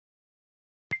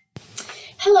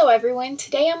Hello everyone,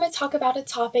 today I'm going to talk about a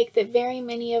topic that very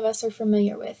many of us are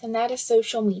familiar with, and that is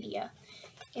social media.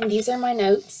 And these are my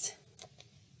notes.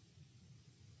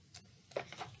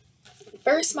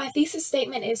 First, my thesis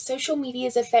statement is social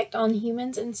media's effect on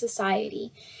humans and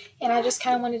society. And I just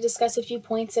kind of want to discuss a few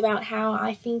points about how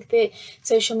I think that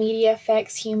social media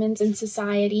affects humans and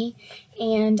society.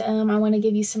 And I want to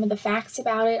give you some of the facts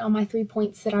about it on my 3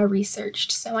 points that I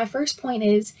researched. So my first point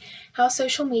is how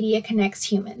social media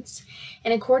connects humans.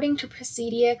 And according to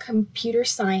Presidia Computer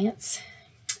Science,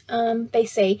 they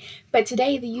say, but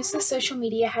today the use of social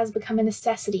media has become a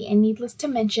necessity and needless to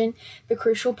mention the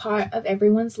crucial part of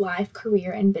everyone's life,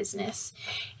 career, and business.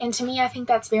 And to me, I think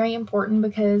that's very important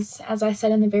because, as I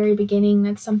said in the very beginning,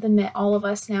 that's something that all of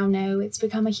us now know. It's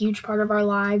become a huge part of our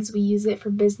lives. We use it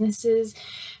for businesses,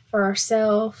 for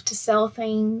ourselves, to sell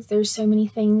things. There's so many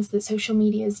things that social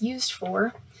media is used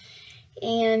for.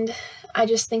 And I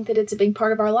just think that it's a big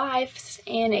part of our lives,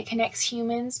 and it connects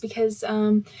humans because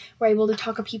we're able to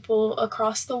talk to people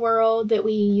across the world that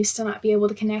we used to not be able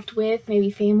to connect with, maybe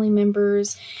family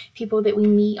members, people that we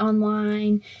meet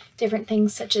online, different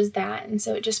things such as that. And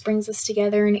so it just brings us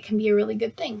together, and it can be a really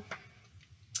good thing.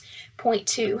 Point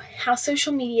 2, how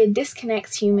social media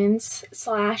disconnects humans /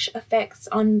 effects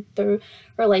on the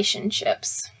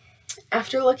relationships.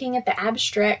 After looking at the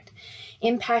abstract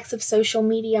impacts of social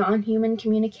media on human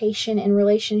communication and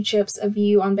relationships, a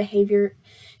view on behavior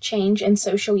change and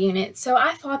social units. So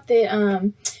I thought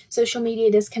that social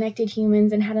media disconnected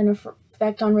humans and had an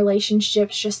effect on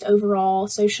relationships just overall.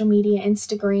 Social media,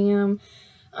 Instagram,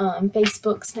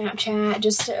 Facebook, Snapchat,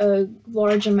 just a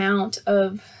large amount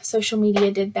of social media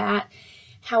did that.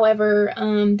 However,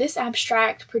 this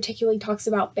abstract particularly talks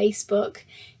about Facebook,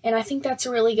 and I think that's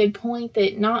a really good point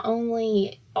that not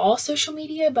only all social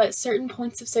media, but certain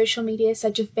points of social media,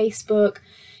 such as Facebook,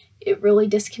 it really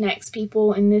disconnects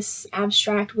people, and this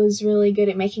abstract was really good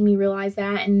at making me realize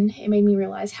that, and it made me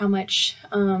realize how much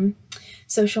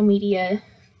social media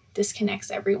disconnects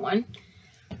everyone.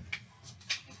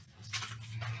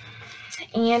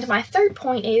 And my third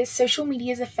point is social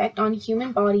media's effect on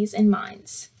human bodies and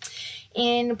minds.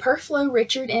 In Perflow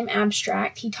Richard M.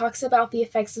 Abstract, he talks about the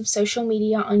effects of social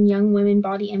media on young women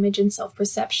body image and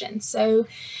self-perception. So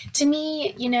to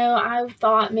me, I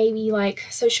thought maybe like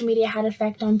social media had an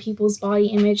effect on people's body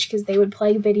image because they would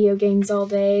play video games all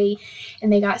day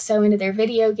and they got so into their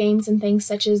video games and things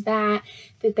such as that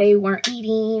they weren't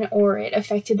eating, or it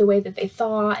affected the way that they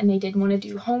thought and they didn't want to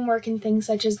do homework and things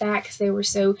such as that because they were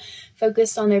so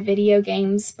focused on their video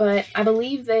games. But I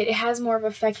believe that it has more of an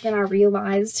effect than I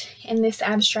realized, and this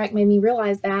abstract made me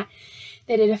realize that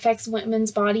it affects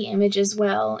women's body image as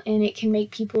well, and it can make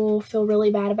people feel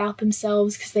really bad about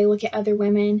themselves because they look at other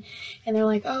women and they're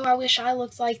like, oh, I wish I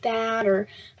looked like that, or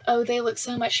oh, they look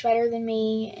so much better than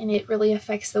me, and it really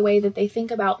affects the way that they think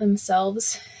about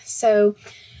themselves. So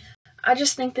I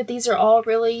just think that these are all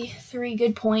really 3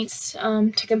 good points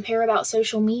to compare about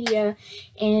social media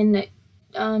and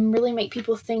really make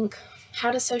people think,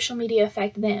 how does social media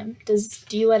affect them?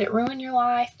 Do you let it ruin your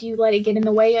life? Do you let it get in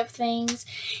the way of things?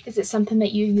 Is it something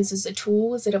that you use as a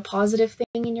tool? Is it a positive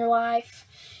thing in your life?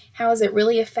 How is it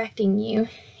really affecting you?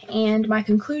 And my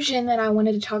conclusion that I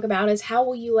wanted to talk about is, how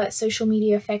will you let social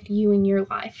media affect you in your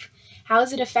life? How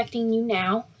is it affecting you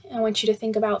now? I want you to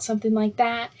think about something like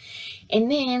that. And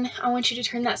then I want you to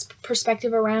turn that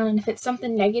perspective around, and if it's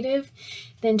something negative,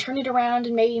 then turn it around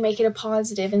and maybe make it a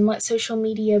positive and let social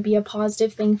media be a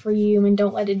positive thing for you, and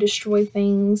don't let it destroy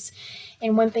things.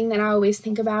 And one thing that I always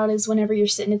think about is whenever you're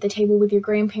sitting at the table with your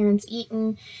grandparents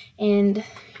eating, and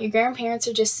your grandparents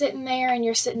are just sitting there and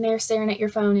you're sitting there staring at your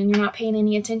phone and you're not paying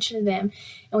any attention to them.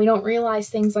 And we don't realize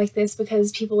things like this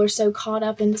because people are so caught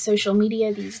up into social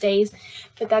media these days,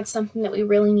 but that's something that we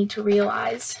really need to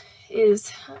realize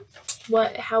is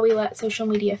how we let social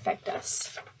media affect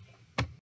us.